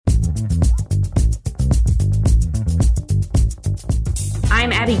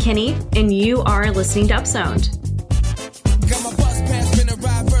I'm Abby Kinney, and you are listening to Upzoned. Got my bus pass, finna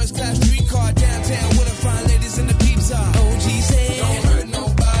ride first class streetcar downtown with the fine ladies in the peeps are. OG's head, don't hurt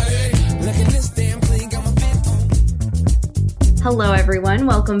nobody. Look at this damn clean, got my fit on. Hello, everyone.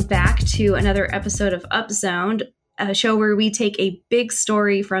 Welcome back to another episode of Upzoned, a show where we take a big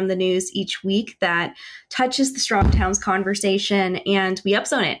story from the news each week that touches the Strong Towns conversation, and we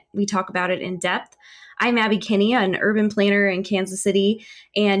upzone it. We talk about it in depth. I'm Abby Kinney, an urban planner in Kansas City,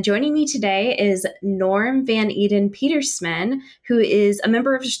 and joining me today is Norm Van Eden Petersman, who is a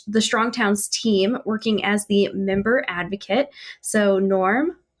member of the Strong Towns team working as the member advocate. So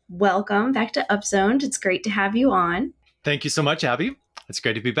Norm, welcome back to Upzoned. It's great to have you on. Thank you so much, Abby. It's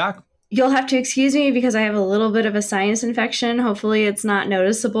great to be back. You'll have to excuse me because I have a little bit of a sinus infection. Hopefully it's not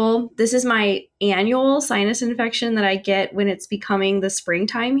noticeable. This is my annual sinus infection that I get when it's becoming the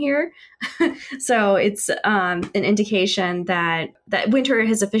springtime here. So it's an indication that winter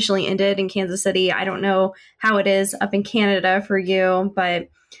has officially ended in Kansas City. I don't know how it is up in Canada for you, but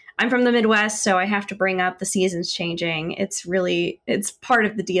I'm from the Midwest, so I have to bring up the seasons changing. It's part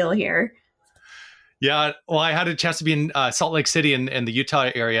of the deal here. Yeah, well, I had a chance to be in Salt Lake City and the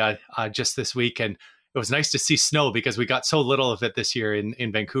Utah area just this week, and it was nice to see snow because we got so little of it this year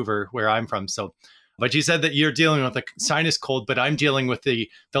in Vancouver, where I'm from. So, but you said that you're dealing with a sinus cold, but I'm dealing with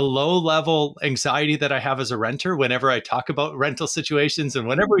the low-level anxiety that I have as a renter whenever I talk about rental situations and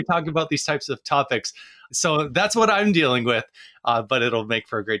whenever we talk about these types of topics. So that's what I'm dealing with, but it'll make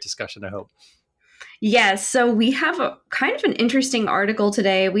for a great discussion, I hope. Yes. So we have a kind of an interesting article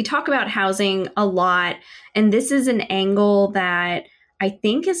today. We talk about housing a lot, and this is an angle that I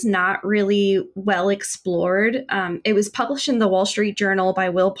think is not really well explored. It was published in the Wall Street Journal by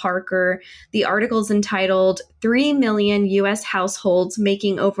Will Parker. The article is entitled 3 million U.S. households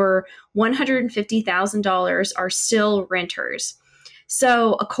making over $150,000 are still renters.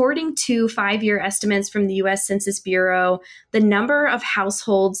 So according to 5-year estimates from the U.S. Census Bureau, the number of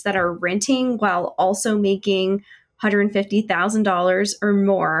households that are renting while also making $150,000 or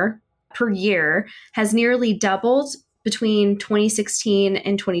more per year has nearly doubled between 2016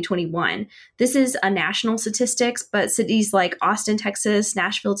 and 2021. This is a national statistics, but cities like Austin, Texas,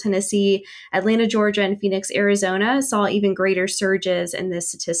 Nashville, Tennessee, Atlanta, Georgia, and Phoenix, Arizona saw even greater surges in this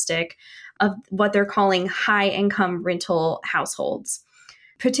statistic of what they're calling high-income rental households.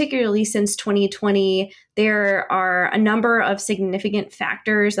 Particularly since 2020, there are a number of significant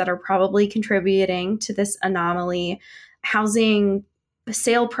factors that are probably contributing to this anomaly. Housing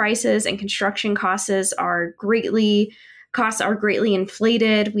sale prices and construction costs are greatly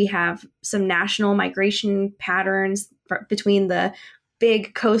inflated. We have some national migration patterns between the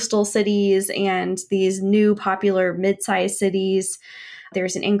big coastal cities and these new popular mid-sized cities.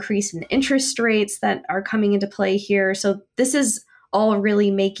 There's an increase in interest rates that are coming into play here. So this is all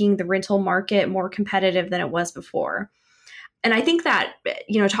really making the rental market more competitive than it was before. And I think that,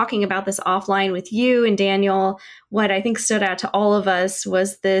 talking about this offline with you and Daniel, what I think stood out to all of us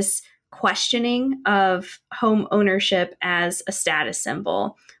was this questioning of home ownership as a status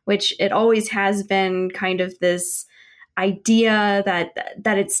symbol, which it always has been kind of this idea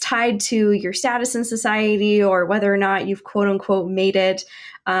that it's tied to your status in society or whether or not you've quote unquote made it.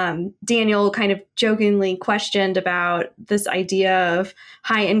 Daniel kind of jokingly questioned about this idea of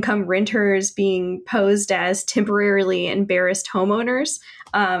high income renters being posed as temporarily embarrassed homeowners.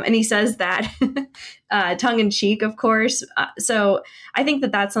 And he says that tongue in cheek, of course. So I think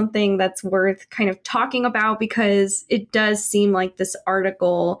that that's something that's worth kind of talking about because it does seem like this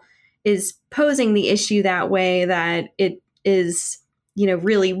article is posing the issue that way, that it is,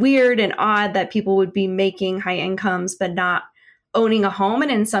 really weird and odd that people would be making high incomes but not owning a home, and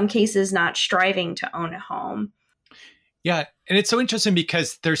in some cases not striving to own a home. Yeah. And it's so interesting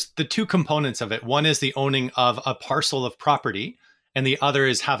because there's the two components of it. One is the owning of a parcel of property, and the other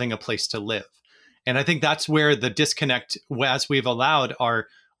is having a place to live. And I think that's where the disconnect, as we've allowed our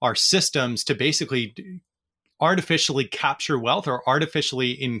systems to basically artificially capture wealth or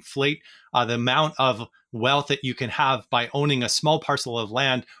artificially inflate the amount of wealth that you can have by owning a small parcel of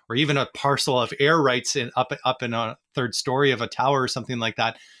land or even a parcel of air rights up in a third story of a tower or something like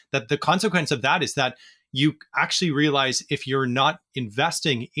that, that the consequence of that is that you actually realize if you're not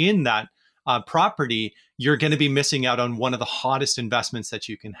investing in that property, you're going to be missing out on one of the hottest investments that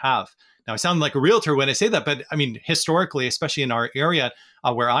you can have. Now, I sound like a realtor when I say that, but I mean, historically, especially in our area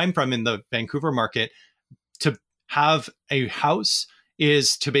where I'm from in the Vancouver market, to have a house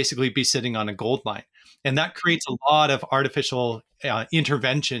is to basically be sitting on a gold mine. And that creates a lot of artificial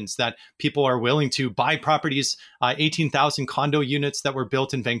interventions that people are willing to buy properties. 18,000 condo units that were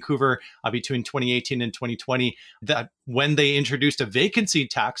built in Vancouver between 2018 and 2020, that when they introduced a vacancy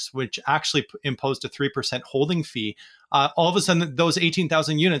tax, which actually imposed a 3% holding fee, all of a sudden those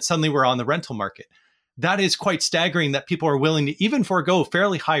 18,000 units suddenly were on the rental market. That is quite staggering that people are willing to even forego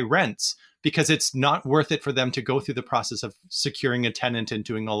fairly high rents because it's not worth it for them to go through the process of securing a tenant and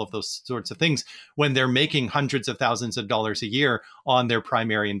doing all of those sorts of things when they're making hundreds of thousands of dollars a year on their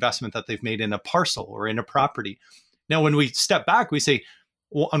primary investment that they've made in a parcel or in a property. Now, when we step back, we say,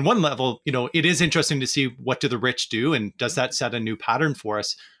 well, on one level, it is interesting to see what do the rich do, and does that set a new pattern for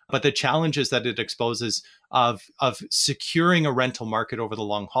us? But the challenges that it exposes of securing a rental market over the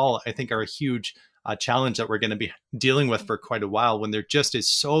long haul, I think, are a huge challenge that we're going to be dealing with for quite a while, when there just is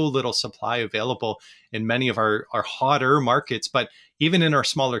so little supply available in many of our hotter markets. But even in our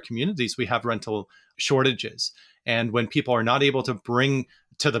smaller communities, we have rental shortages. And when people are not able to bring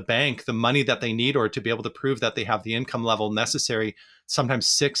to the bank the money that they need, or to be able to prove that they have the income level necessary, sometimes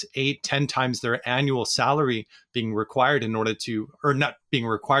 6, 8, 10 times their annual salary being required in order to, or not being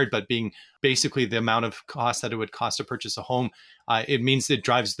required, but being basically the amount of cost that it would cost to purchase a home, it means it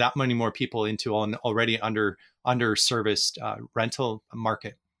drives that many more people into an already underserviced rental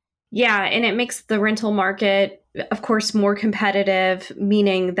market. Yeah, and it makes the rental market, of course, more competitive,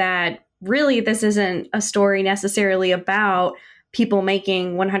 meaning that really this isn't a story necessarily about people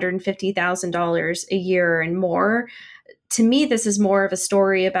making $150,000 a year and more. To me, this is more of a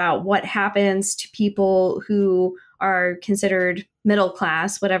story about what happens to people who are considered middle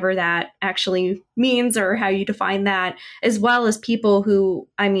class, whatever that actually means or how you define that, as well as people who,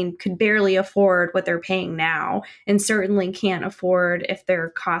 could barely afford what they're paying now, and certainly can't afford if their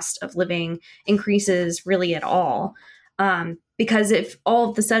cost of living increases really at all. Because if all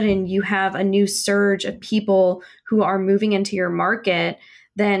of a sudden you have a new surge of people who are moving into your market,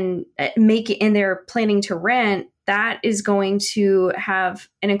 then and they're planning to rent, that is going to have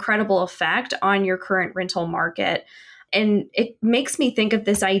an incredible effect on your current rental market. And it makes me think of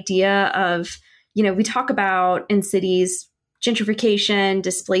this idea of, we talk about in cities gentrification,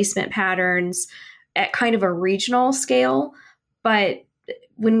 displacement patterns at kind of a regional scale. But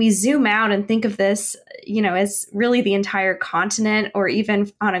when we zoom out and think of this, as really the entire continent, or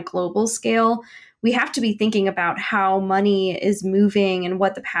even on a global scale, we have to be thinking about how money is moving and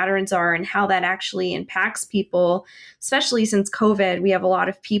what the patterns are and how that actually impacts people, especially since COVID. We have a lot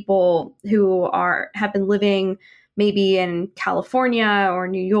of people who have been living maybe in California or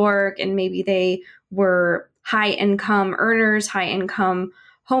New York, and maybe they were high income earners, high income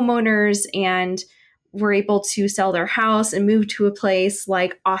homeowners, and were able to sell their house and move to a place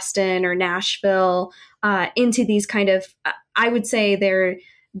like Austin or Nashville, into these kind of, I would say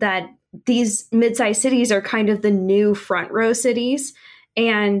these mid-sized cities are kind of the new front row cities,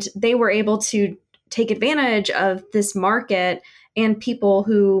 and they were able to take advantage of this market, and people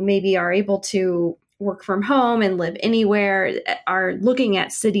who maybe are able to work from home and live anywhere are looking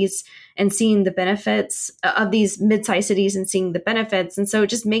at cities and seeing the benefits of these mid-sized cities and seeing the benefits. And so it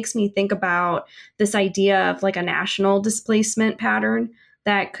just makes me think about this idea of like a national displacement pattern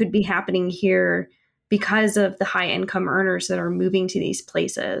that could be happening here because of the high income earners that are moving to these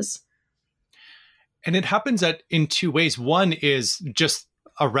places. And it happens in two ways. One is just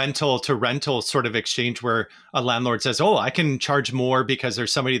a rental to rental sort of exchange where a landlord says, oh, I can charge more because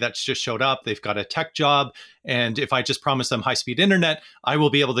there's somebody that's just showed up. They've got a tech job. And if I just promise them high-speed internet, I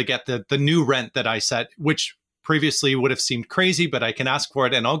will be able to get the new rent that I set, which previously would have seemed crazy, but I can ask for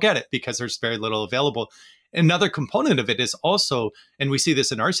it and I'll get it because there's very little available. Another component of it is also, and we see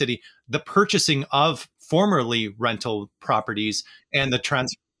this in our city, the purchasing of formerly rental properties and the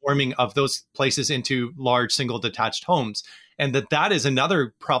transforming of those places into large single detached homes. And that is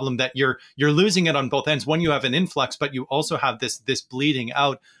another problem, that you're losing it on both ends. One, you have an influx, but you also have this bleeding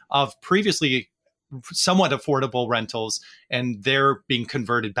out of previously somewhat affordable rentals, and they're being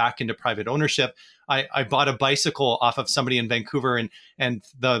converted back into private ownership. I bought a bicycle off of somebody in Vancouver, and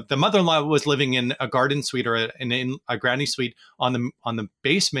the mother-in-law was living in a garden suite or in a granny suite on the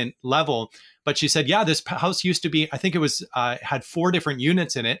basement level. But she said, yeah, this house used to be, I think it was, had 4 different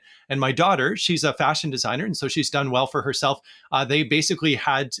units in it. And my daughter, she's a fashion designer, and so she's done well for herself. They basically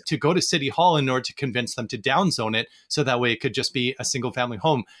had to go to City Hall in order to convince them to downzone it, so that way it could just be a single family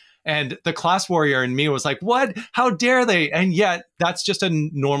home. And the class warrior in me was like, what? How dare they? And yet that's just a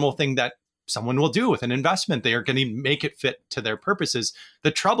normal thing that someone will do with an investment. They are going to make it fit to their purposes.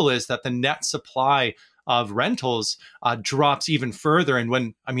 The trouble is that the net supply of rentals drops even further.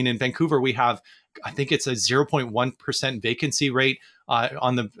 And in Vancouver, we have, I think it's a 0.1% vacancy rate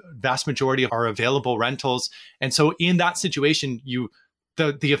on the vast majority of our available rentals. And so in that situation,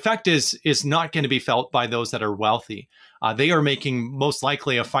 the effect is not going to be felt by those that are wealthy. They are making most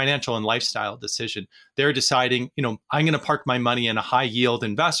likely a financial and lifestyle decision. They're deciding, I'm going to park my money in a high yield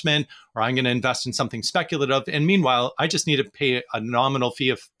investment, or I'm going to invest in something speculative. And meanwhile, I just need to pay a nominal fee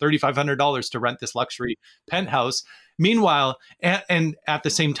of $3,500 to rent this luxury penthouse. Meanwhile, and at the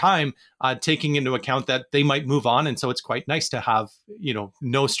same time, taking into account that they might move on. And so it's quite nice to have,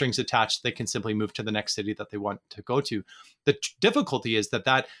 no strings attached. They can simply move to the next city that they want to go to. The difficulty is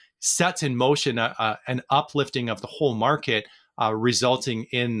that sets in motion an uplifting of the whole market, resulting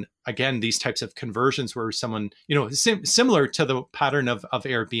in, again, these types of conversions where someone, similar to the pattern of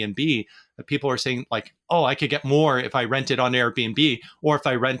Airbnb, that people are saying like, oh, I could get more if I rent it on Airbnb, or if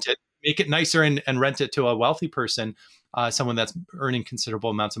I rent it, make it nicer and rent it to a wealthy person, someone that's earning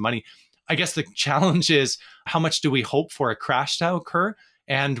considerable amounts of money. I guess the challenge is, how much do we hope for a crash to occur?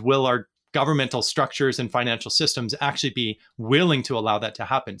 And will our governmental structures and financial systems actually be willing to allow that to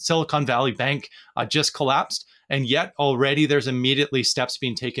happen? Silicon Valley Bank just collapsed, and yet already there's immediately steps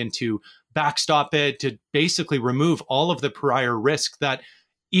being taken to backstop it, to basically remove all of the prior risk that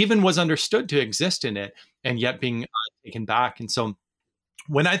even was understood to exist in it, and yet being taken back. And so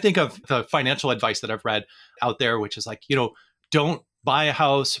when I think of the financial advice that I've read out there, which is like, don't buy a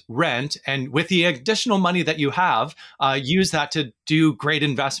house, rent, and with the additional money that you have, use that to do great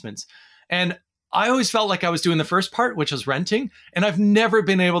investments. And I always felt like I was doing the first part, which is renting. And I've never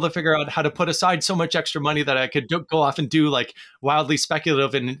been able to figure out how to put aside so much extra money that I could go off and do like wildly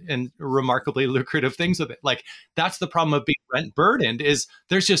speculative and remarkably lucrative things with it. Like, that's the problem of being rent burdened, is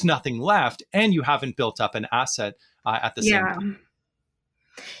there's just nothing left, and you haven't built up an asset at the same time.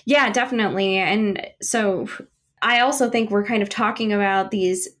 Yeah, definitely. And so I also think we're kind of talking about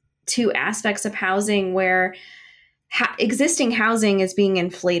these two aspects of housing where existing housing is being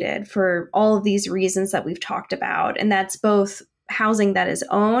inflated for all of these reasons that we've talked about. And that's both housing that is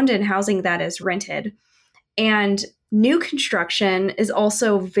owned and housing that is rented. And new construction is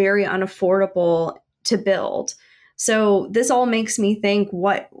also very unaffordable to build. So this all makes me think,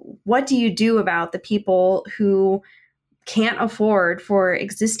 what do you do about the people who can't afford for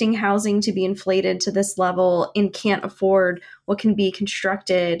existing housing to be inflated to this level and can't afford what can be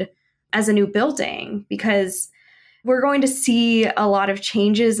constructed as a new building? Because we're going to see a lot of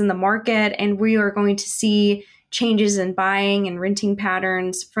changes in the market, and we are going to see changes in buying and renting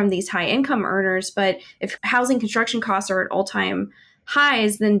patterns from these high income earners. But if housing construction costs are at all-time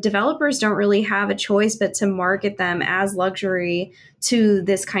highs, then developers don't really have a choice but to market them as luxury to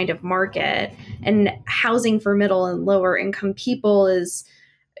this kind of market. And housing for middle and lower income people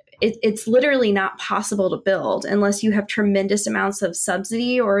it's literally not possible to build unless you have tremendous amounts of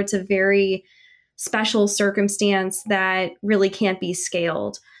subsidy, or it's a very special circumstance that really can't be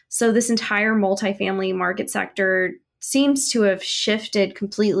scaled. So this entire multifamily market sector seems to have shifted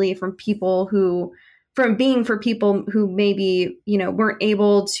completely from being for people who maybe, weren't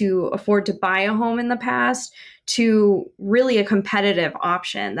able to afford to buy a home in the past, to really a competitive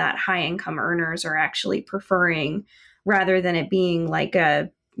option that high income earners are actually preferring, rather than it being like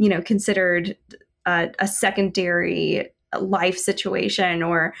considered a secondary life situation,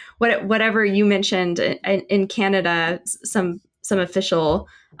 or whatever you mentioned in Canada. Some official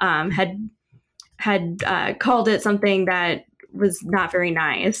had called it something that was not very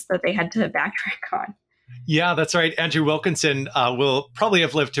nice that they had to backtrack on. Yeah, that's right. Andrew Wilkinson will probably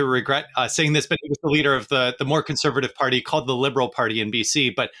have lived to regret saying this, but he was the leader of the more conservative party called the Liberal Party in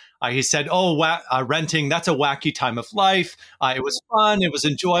BC. But he said, renting, that's a wacky time of life. It was fun. It was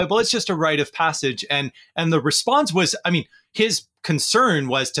enjoyable. It's just a rite of passage. And the response was, his concern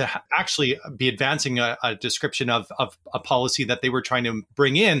was to actually be advancing a description of a policy that they were trying to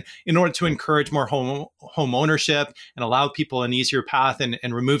bring in order to encourage more home ownership and allow people an easier path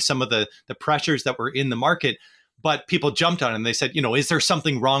and remove some of the pressures that were in the market. But people jumped on it and they said, is there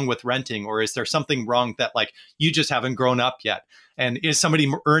something wrong with renting, or is there something wrong that like you just haven't grown up yet? And is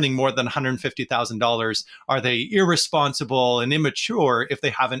somebody earning more than $150,000? Are they irresponsible and immature if they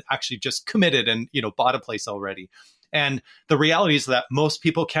haven't actually just committed and, bought a place already? And the reality is that most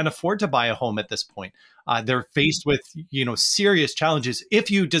people can't afford to buy a home at this point. They're faced with, serious challenges if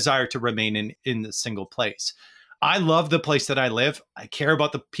you desire to remain in the single place. I love the place that I live. I care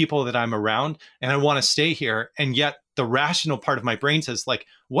about the people that I'm around, and I want to stay here. And yet the rational part of my brain says, like,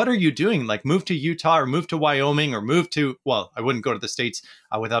 what are you doing? Like, move to Utah or move to Wyoming or move to, well, I wouldn't go to the States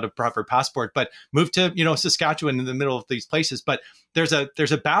without a proper passport, but move to, Saskatchewan in the middle of these places. But there's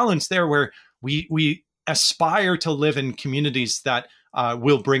a balance there where we aspire to live in communities that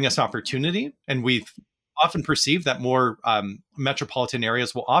will bring us opportunity. And we've often perceived that more metropolitan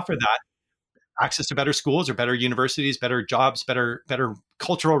areas will offer that access to better schools or better universities, better jobs, better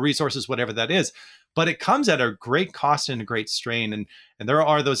cultural resources, whatever that is. But it comes at a great cost and a great strain. And there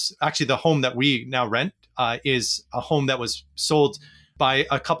are those, actually the home that we now rent is a home that was sold by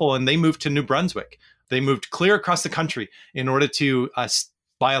a couple, and they moved to New Brunswick. They moved clear across the country in order to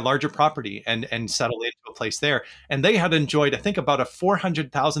buy a larger property and settle into a place there. And they had enjoyed, I think, about a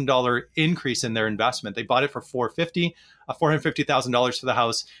 $400,000 increase in their investment. They bought it for $450,000 for the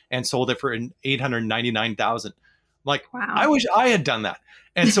house and sold it for $899,000. Like, wow. I wish I had done that.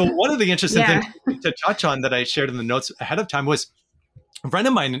 And so one of the interesting things to touch on that I shared in the notes ahead of time was a friend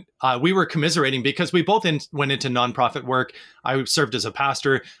of mine, we were commiserating because we both went into nonprofit work. I served as a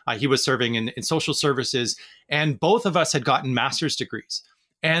pastor. He was serving in social services. And both of us had gotten master's degrees.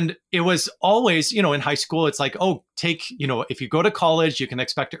 And it was always, in high school, it's like, oh, if you go to college, you can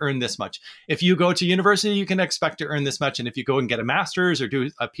expect to earn this much. If you go to university, you can expect to earn this much. And if you go and get a master's or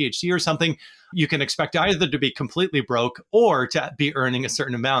do a PhD or something, you can expect either to be completely broke or to be earning a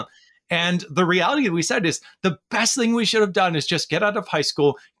certain amount. And the reality we said is the best thing we should have done is just get out of high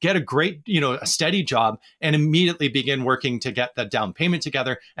school, get a great, a steady job, and immediately begin working to get that down payment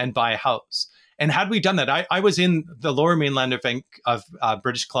together and buy a house. And had we done that, I was in the lower mainland of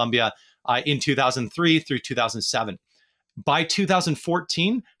British Columbia in 2003 through 2007. By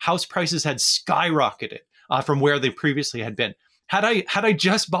 2014, house prices had skyrocketed from where they previously had been. Had I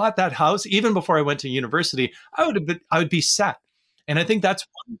just bought that house, even before I went to university, I would be set. And I think that's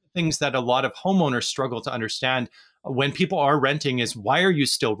one of the things that a lot of homeowners struggle to understand when people are renting is, why are you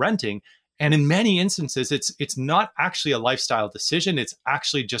still renting? And in many instances, it's not actually a lifestyle decision. It's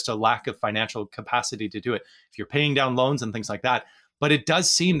actually just a lack of financial capacity to do it. If you're paying down loans and things like that. But it does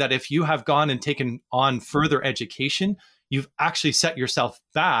seem that if you have gone and taken on further education, you've actually set yourself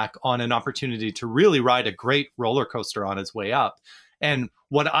back on an opportunity to really ride a great roller coaster on its way up. And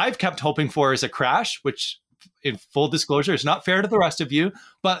what I've kept hoping for is a crash, which, in full disclosure, is not fair to the rest of you,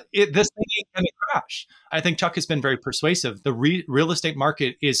 but this thing ain't going to crash. I think Chuck has been very persuasive. The real estate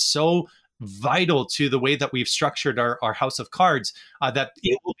market is so vital to the way that we've structured our house of cards that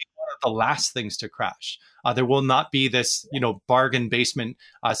it will be one of the last things to crash. There will not be this, bargain basement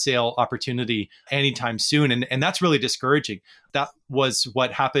sale opportunity anytime soon. And that's really discouraging. That was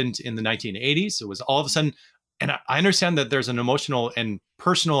what happened in the 1980s. It was all of a sudden, and I understand that there's an emotional and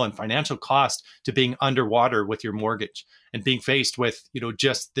personal and financial cost to being underwater with your mortgage and being faced with,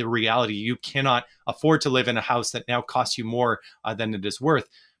 just the reality. You cannot afford to live in a house that now costs you more than it is worth.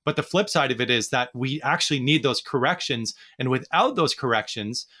 But the flip side of it is that we actually need those corrections. And without those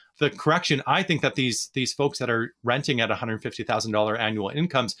corrections, the correction, I think that these folks that are renting at $150,000 annual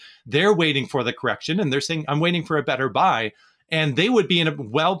incomes, they're waiting for the correction and they're saying, I'm waiting for a better buy. And they would be in a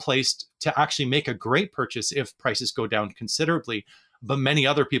well-placed to actually make a great purchase if prices go down considerably. But many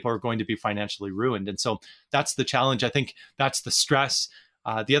other people are going to be financially ruined. And so that's the challenge. I think that's the stress.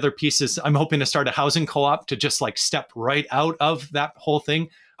 The other piece is I'm hoping to start a housing co-op to just step right out of that whole thing.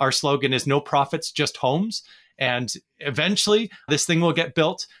 Our slogan is no profits, just homes. And eventually this thing will get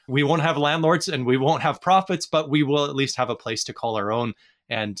built. We won't have landlords and we won't have profits, but we will at least have a place to call our own.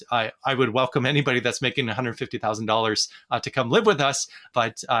 And I would welcome anybody that's making $150,000 to come live with us.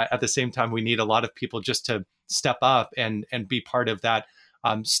 But at the same time, we need a lot of people just to step up and be part of that.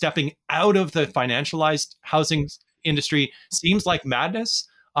 Stepping out of the financialized housing industry seems like madness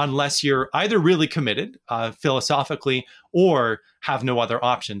unless you're either really committed philosophically or have no other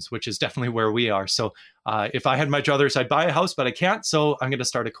options, which is definitely where we are. So if I had my druthers, I'd buy a house, but I can't. So I'm going to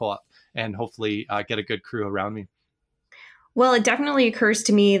start a co-op and hopefully get a good crew around me. Well, it definitely occurs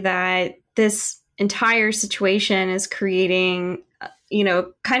to me that this entire situation is creating,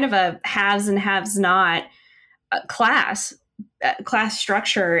 kind of a haves and haves not class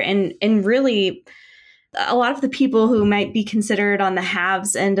structure. And really, a lot of the people who might be considered on the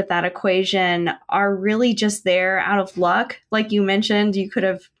haves end of that equation are really just there out of luck. Like you mentioned, you could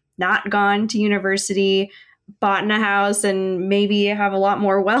have not gone to university, bought in a house, and maybe have a lot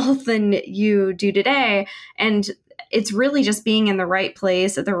more wealth than you do today. And it's really just being in the right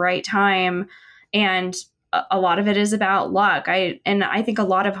place at the right time. And a lot of it is about luck. I think a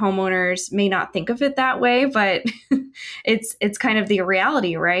lot of homeowners may not think of it that way, but it's kind of the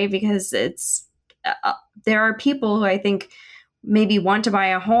reality, right? Because there are people who I think maybe want to buy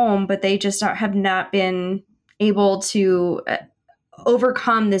a home, but they just have not been able to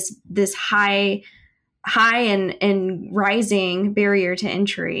overcome this high high and rising barrier to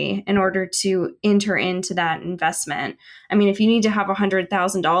entry in order to enter into that investment. I mean, if you need to have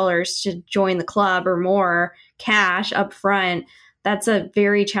 $100,000 to join the club or more cash up front, that's a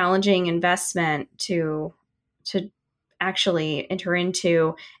very challenging investment to actually enter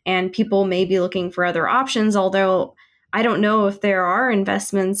into. And people may be looking for other options, although I don't know if there are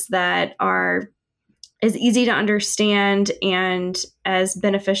investments that are as easy to understand and as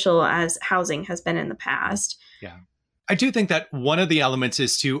beneficial as housing has been in the past. Yeah. I do think that one of the elements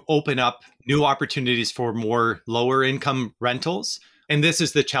is to open up new opportunities for more lower income rentals. And this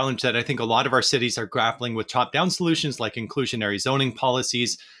is the challenge that I think a lot of our cities are grappling with top-down solutions like inclusionary zoning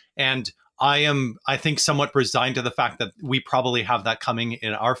policies. And I think, somewhat resigned to the fact that we probably have that coming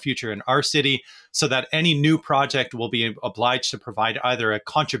in our future in our city, so that any new project will be obliged to provide either a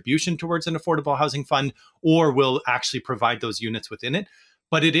contribution towards an affordable housing fund or will actually provide those units within it.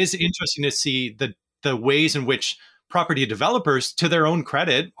 But it is interesting to see the ways in which property developers, to their own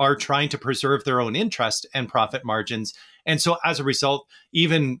credit, are trying to preserve their own interest and profit margins. And so as a result,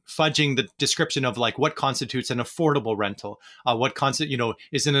 even fudging the description of like what constitutes an affordable rental,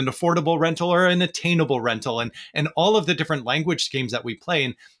 is it an affordable rental or an attainable rental, and all of the different language games that we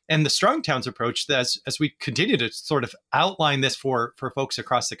play. And the Strong Towns approach, as we continue to sort of outline this for folks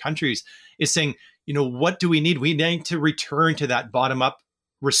across the countries, is saying, what do we need? We need to return to that bottom up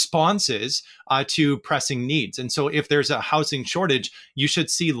responses to pressing needs. And so if there's a housing shortage, you should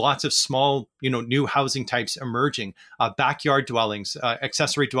see lots of small, new housing types emerging, backyard dwellings,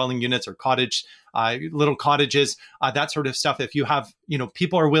 accessory dwelling units or little cottages, that sort of stuff. If you have,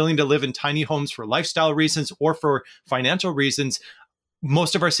 people are willing to live in tiny homes for lifestyle reasons or for financial reasons,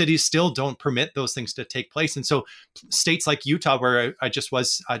 most of our cities still don't permit those things to take place. And so states like Utah, where I just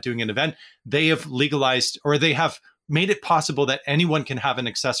was doing an event, they have legalized, or they have made it possible that anyone can have an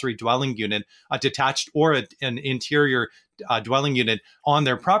accessory dwelling unit, a detached or an interior dwelling unit on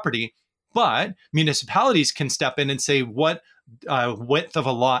their property. But municipalities can step in and say what width of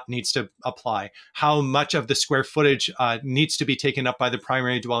a lot needs to apply, how much of the square footage needs to be taken up by the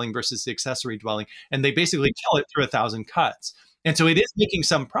primary dwelling versus the accessory dwelling. And they basically tell it through 1,000 cuts. And so it is making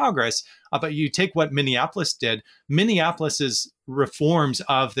some progress, but you take what Minneapolis did. Minneapolis's reforms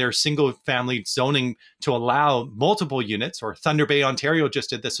of their single family zoning to allow multiple units, or Thunder Bay, Ontario just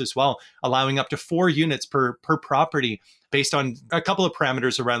did this as well, allowing up to 4 units per property based on a couple of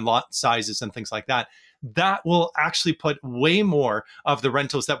parameters around lot sizes and things like that. That will actually put way more of the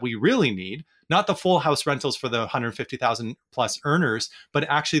rentals that we really need, not the full house rentals for the 150,000 plus earners, but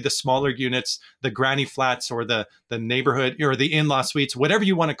actually the smaller units, the granny flats or the neighborhood or the in-law suites, whatever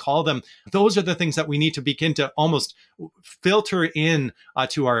you want to call them. Those are the things that we need to begin to almost filter in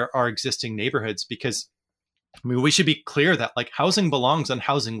to our existing neighborhoods, because we should be clear that like housing belongs on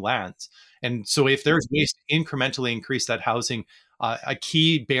housing lands. And so if there's ways to incrementally increase that housing, a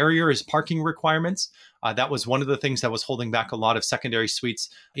key barrier is parking requirements. That was one of the things that was holding back a lot of secondary suites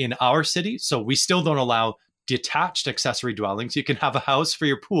in our city. So we still don't allow detached accessory dwellings. You can have a house for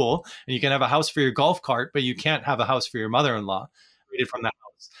your pool and you can have a house for your golf cart, but you can't have a house for your mother-in-law rated from that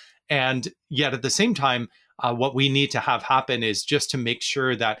house. And yet at the same time, what we need to have happen is just to make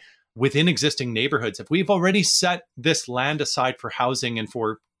sure that within existing neighborhoods, if we've already set this land aside for housing and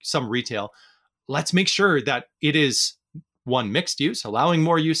for some retail, let's make sure that it is one, mixed use, allowing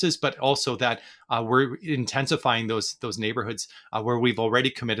more uses, but also that we're intensifying those neighborhoods where we've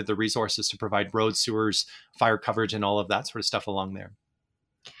already committed the resources to provide roads, sewers, fire coverage, and all of that sort of stuff along there.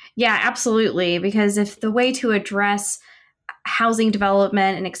 Yeah, absolutely. Because if the way to address housing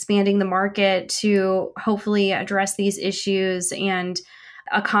development and expanding the market to hopefully address these issues and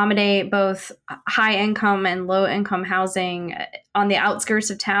accommodate both high income and low income housing on the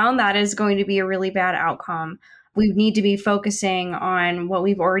outskirts of town, that is going to be a really bad outcome. We need to be focusing on what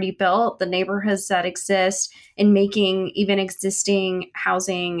we've already built, the neighborhoods that exist, and making even existing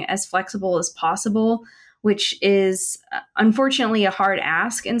housing as flexible as possible, which is unfortunately a hard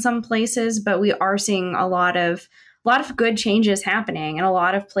ask in some places, but we are seeing a lot of good changes happening in a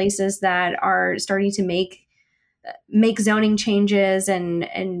lot of places that are starting to make zoning changes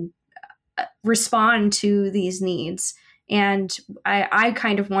and respond to these needs. And I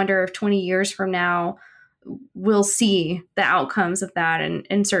kind of wonder if 20 years from now, we'll see the outcomes of that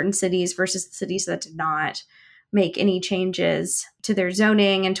in certain cities versus the cities that did not make any changes to their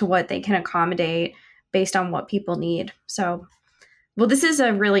zoning and to what they can accommodate based on what people need. So, well, this is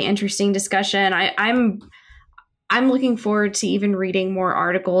a really interesting discussion. I'm looking forward to even reading more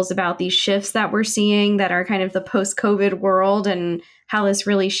articles about these shifts that we're seeing that are kind of the post-COVID world and how this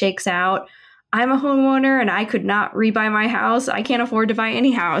really shakes out. I'm a homeowner and I could not rebuy my house. I can't afford to buy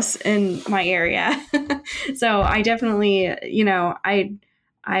any house in my area. So I definitely,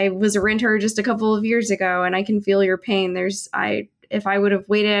 I was a renter just a couple of years ago, and I can feel your pain. If I would have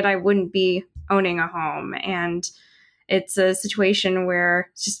waited, I wouldn't be owning a home. And it's a situation where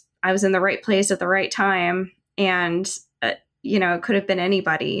I was in the right place at the right time, and it could have been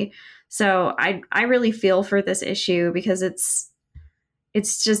anybody. So I really feel for this issue, because it's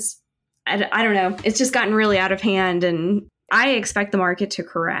just, I don't know. It's just gotten really out of hand, and I expect the market to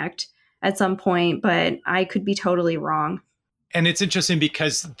correct at some point, but I could be totally wrong. And it's interesting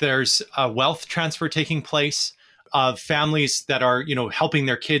because there's a wealth transfer taking place of families that are, helping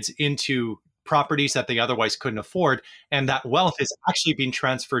their kids into properties that they otherwise couldn't afford. And that wealth is actually being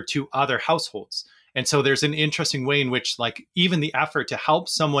transferred to other households. And so there's an interesting way in which, like, even the effort to help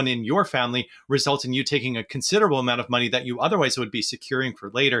someone in your family results in you taking a considerable amount of money that you otherwise would be securing for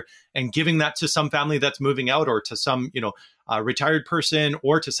later and giving that to some family that's moving out, or to some, retired person,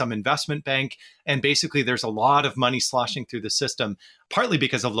 or to some investment bank. And basically there's a lot of money sloshing through the system, partly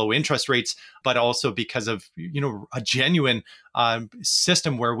because of low interest rates, but also because of, a genuine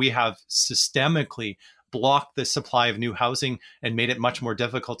system where we have systemically blocked the supply of new housing and made it much more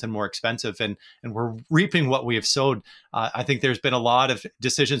difficult and more expensive. And we're reaping what we have sowed. I think there's been a lot of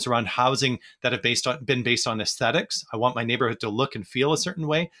decisions around housing that have been based on aesthetics. I want my neighborhood to look and feel a certain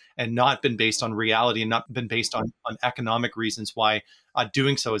way, and not been based on reality, and not been based on economic reasons why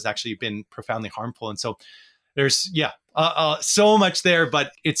doing so has actually been profoundly harmful. And so there's, so much there,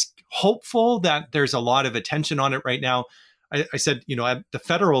 but it's hopeful that there's a lot of attention on it right now. I said, at the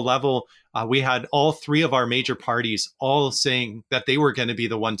federal level, we had all three of our major parties all saying that they were going to be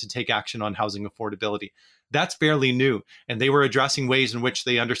the one to take action on housing affordability. That's fairly new. And they were addressing ways in which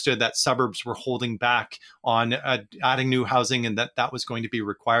they understood that suburbs were holding back on adding new housing, and that was going to be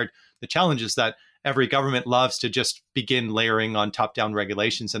required. The challenge is that every government loves to just begin layering on top-down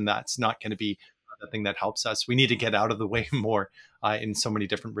regulations, and that's not going to be the thing that helps us. We need to get out of the way more in so many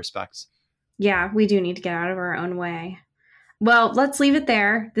different respects. Yeah, we do need to get out of our own way. Well, let's leave it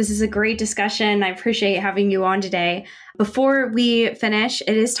there. This is a great discussion. I appreciate having you on today. Before we finish,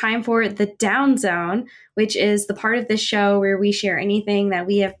 it is time for the Down Zone, which is the part of this show where we share anything that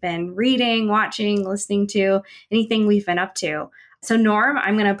we have been reading, watching, listening to, anything we've been up to. So Norm,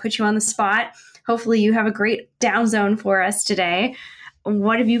 I'm going to put you on the spot. Hopefully you have a great Down Zone for us today.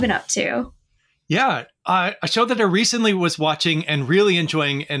 What have you been up to? Yeah, a show that I recently was watching and really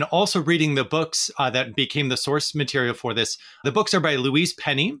enjoying, and also reading the books that became the source material for this. The books are by Louise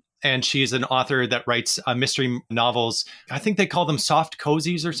Penny, and she's an author that writes mystery novels. I think they call them soft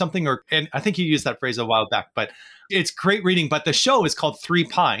cozies or something, and I think you used that phrase a while back, but it's great reading. But the show is called Three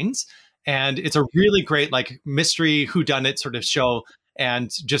Pines, and it's a really great mystery whodunit sort of show.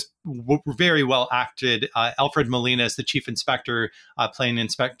 And just very well acted. Alfred Molina is the chief inspector, playing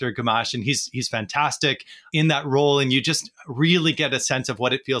Inspector Gamache, and he's fantastic in that role. And you just really get a sense of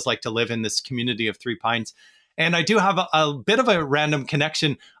what it feels like to live in this community of Three Pines. And I do have a bit of a random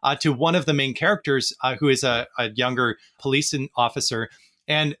connection to one of the main characters, who is a younger police officer.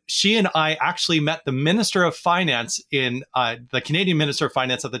 And she and I actually met the Minister of Finance the Canadian Minister of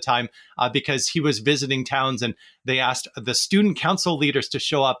Finance at the time, because he was visiting towns, and they asked the student council leaders to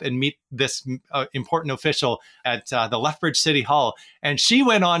show up and meet this important official at the Lethbridge City Hall. And she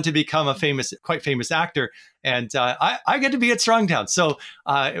went on to become a quite famous actor. And I get to be at Strongtown. So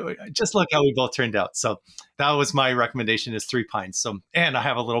just look how we both turned out. So that was my recommendation, is Three Pines. And I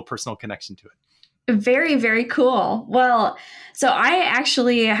have a little personal connection to it. Very, very cool. Well, so I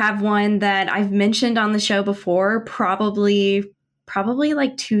actually have one that I've mentioned on the show before, probably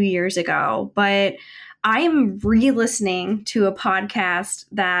like 2 years ago, but I am re-listening to a podcast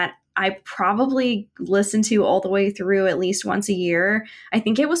that I probably listen to all the way through at least once a year. I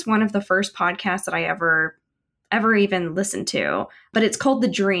think it was one of the first podcasts that I ever even listened to, but it's called The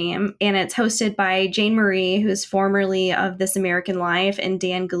Dream, and it's hosted by Jane Marie, who's formerly of This American Life, and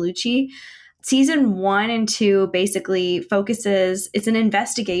Dan Gallucci. Season 1 and 2 basically it's an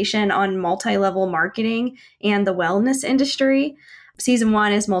investigation on multi-level marketing and the wellness industry. Season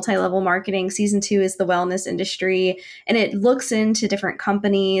 1 is multi-level marketing. Season 2 is the wellness industry. And it looks into different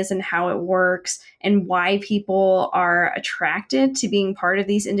companies and how it works and why people are attracted to being part of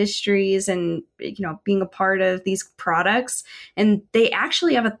these industries and, being a part of these products. And they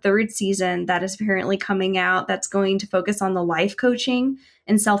actually have a third season that is apparently coming out that's going to focus on the life coaching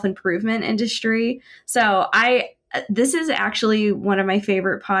and self-improvement industry. So this is actually one of my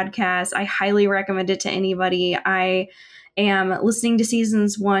favorite podcasts. I highly recommend it to anybody. I am listening to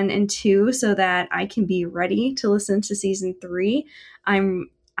seasons 1 and 2 so that I can be ready to listen to season 3.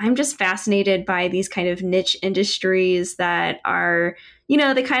 I I'm just fascinated by these kind of niche industries that are,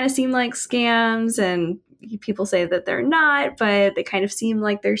 they kind of seem like scams, and people say that they're not, but they kind of seem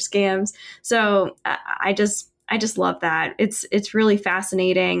like they're scams. So I just love that. It's really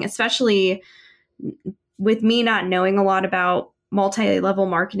fascinating, especially with me not knowing a lot about multi-level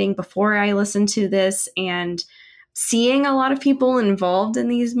marketing before I listened to this, and seeing a lot of people involved in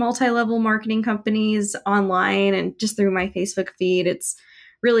these multi-level marketing companies online and just through my Facebook feed. It's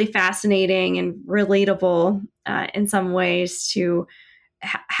really fascinating and relatable in some ways to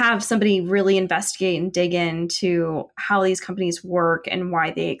have somebody really investigate and dig into how these companies work and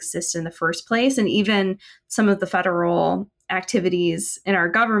why they exist in the first place, and even some of the federal activities in our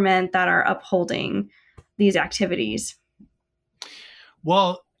government that are upholding these activities.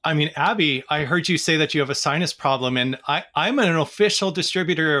 Well, I mean, Abby, I heard you say that you have a sinus problem, and I'm an official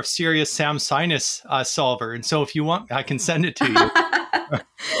distributor of Serious Sam Sinus Solver. And so if you want, I can send it to you.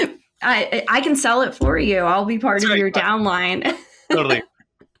 I can sell it for you. I'll be part of your downline. Totally.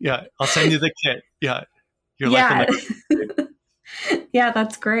 Yeah. I'll send you the kit. Yeah. Yeah,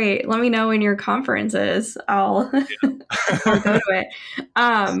 that's great. Let me know when your conference is. I'll go to it.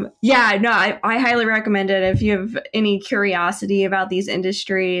 I highly recommend it if you have any curiosity about these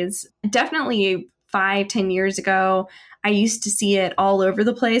industries. Definitely 5-10 years ago, I used to see it all over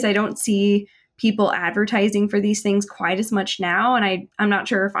the place. I don't see people advertising for these things quite as much now. And I'm not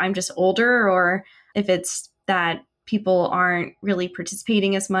sure if I'm just older or if it's that people aren't really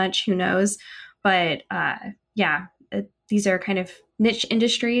participating as much. Who knows? But these are kind of niche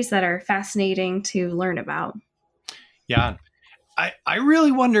industries that are fascinating to learn about. Yeah. I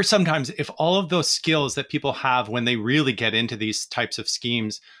really wonder sometimes if all of those skills that people have when they really get into these types of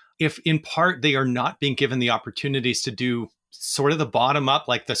schemes, if in part they are not being given the opportunities to do sort of the bottom up,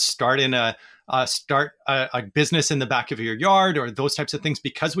 like the start a business in the back of your yard or those types of things,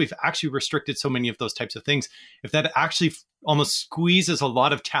 because we've actually restricted so many of those types of things. If that actually almost squeezes a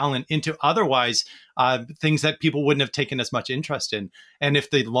lot of talent into otherwise things that people wouldn't have taken as much interest in. And if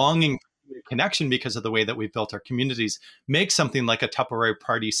the longing connection, because of the way that we've built our communities, makes something like a Tupperware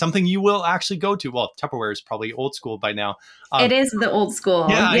party something you will actually go to. Well, Tupperware is probably old school by now. It is the old school.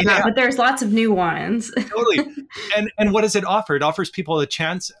 Yeah, but there's lots of new ones. Totally. And what does it offer? It offers people a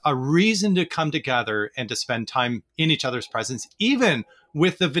chance, a reason to come together and to spend time in each other's presence, even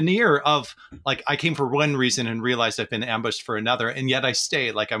with the veneer of like, I came for one reason and realized I've been ambushed for another. And yet I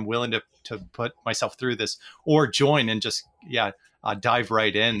stay, like I'm willing to put myself through this or join and just, dive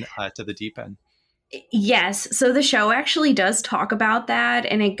right in to the deep end. Yes. So the show actually does talk about that,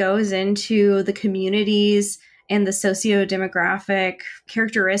 and it goes into the communities and the socio-demographic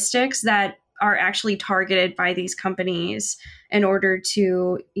characteristics that are actually targeted by these companies in order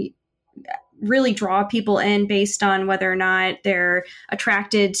to really draw people in based on whether or not they're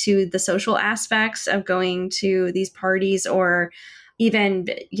attracted to the social aspects of going to these parties, or even,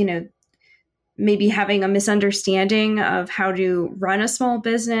 maybe having a misunderstanding of how to run a small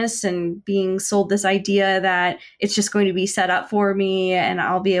business and being sold this idea that it's just going to be set up for me and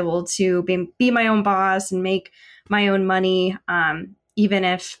I'll be able to be my own boss and make my own money, even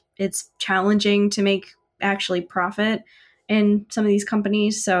if it's challenging to make actually profit in some of these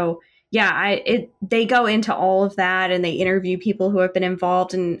companies. So they go into all of that, and they interview people who have been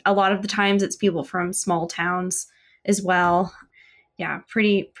involved. And a lot of the times it's people from small towns as well. Yeah,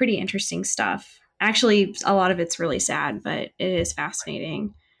 pretty interesting stuff. Actually, a lot of it's really sad, but it is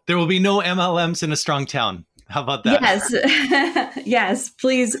fascinating. There will be no MLMs in a strong town. How about that? Yes. Yes,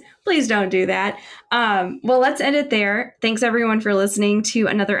 please don't do that. Well, let's end it there. Thanks everyone for listening to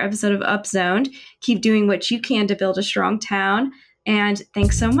another episode of Upzoned. Keep doing what you can to build a strong town. And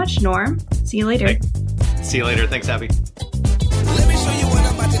thanks so much, Norm. See you later. See you later. Thanks, Abby. Let me show you what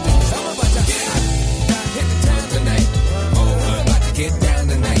I'm about to do.